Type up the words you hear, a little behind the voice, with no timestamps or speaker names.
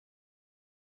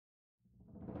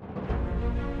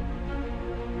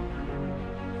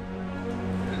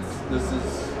This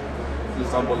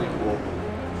is unbelievable.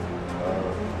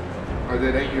 I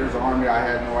did 8 years of Army. I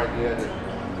had no idea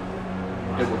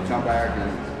that it would come back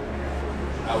and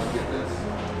I would get this.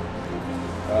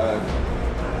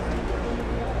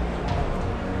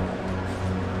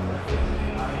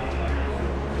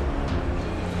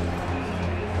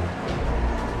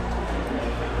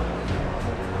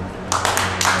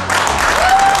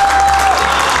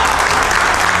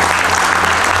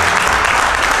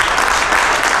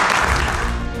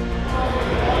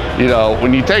 You know,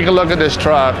 when you take a look at this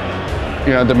truck,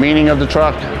 you know, the meaning of the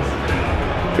truck,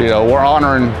 you know, we're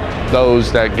honoring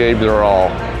those that gave their all.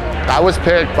 I was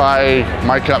picked by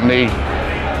my company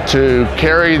to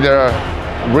carry the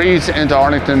wreaths into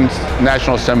Arlington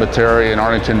National Cemetery in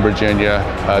Arlington, Virginia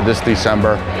this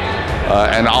December.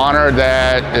 An honor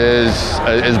that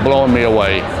is blowing me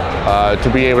away, to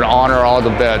be able to honor all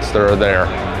the vets that are there.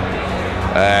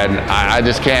 And I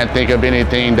just can't think of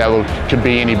anything that could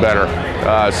be any better.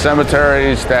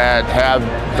 Cemeteries that have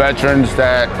veterans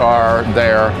that are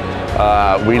there,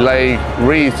 we lay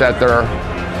wreaths at their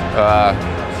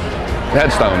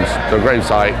headstones, their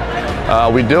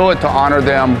gravesite. We do it to honor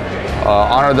them,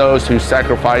 honor those who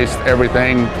sacrificed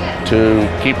everything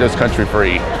to keep this country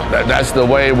free. That's the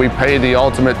way we pay the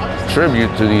ultimate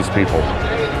tribute to these people,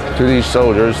 to these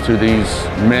soldiers, to these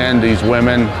men, these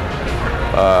women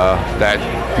that,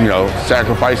 you know,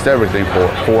 sacrificed everything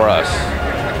for us.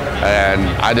 And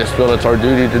I just feel it's our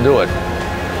duty to do it,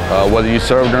 whether you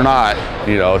served or not,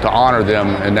 you know, to honor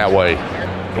them in that way.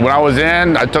 When I was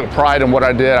in, I took pride in what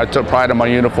I did. I took pride in my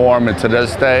uniform, and to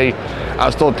this day,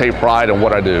 I still take pride in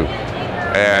what I do.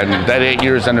 And that 8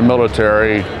 years in the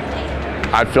military,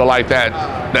 I feel like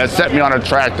that set me on a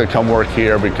track to come work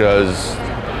here because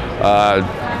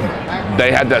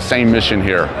they had that same mission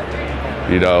here,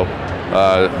 you know.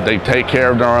 They take care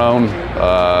of their own,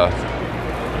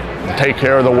 they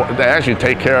actually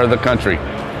take care of the country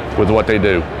with what they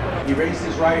do. He raised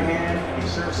his right hand, he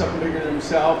served something bigger than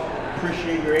himself.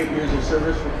 Appreciate your 8 years of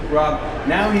service, Rob.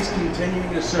 Now he's continuing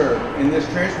to serve in this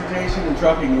transportation and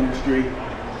trucking industry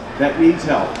that needs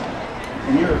help.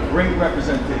 And you're a great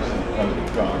representation of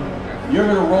it, Rob. You're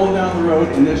going to roll down the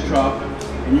road in this truck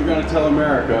and you're going to tell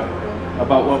America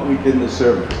about what we did in the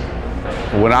service.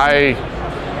 When I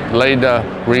laid the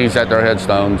wreaths at their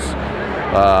headstones,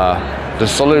 the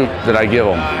salute that I give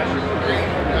them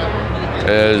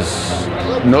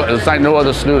it's like no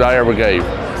other salute I ever gave.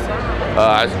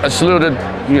 I saluted,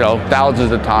 you know,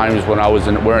 thousands of times when I was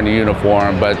wearing the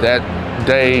uniform, but that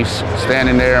day,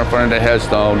 standing there in front of the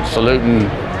headstone, saluting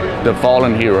the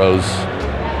fallen heroes,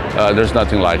 there's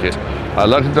nothing like it. I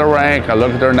look at their rank, I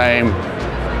look at their name,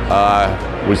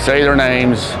 we say their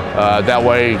names, that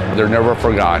way they're never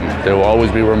forgotten. They will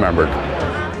always be remembered.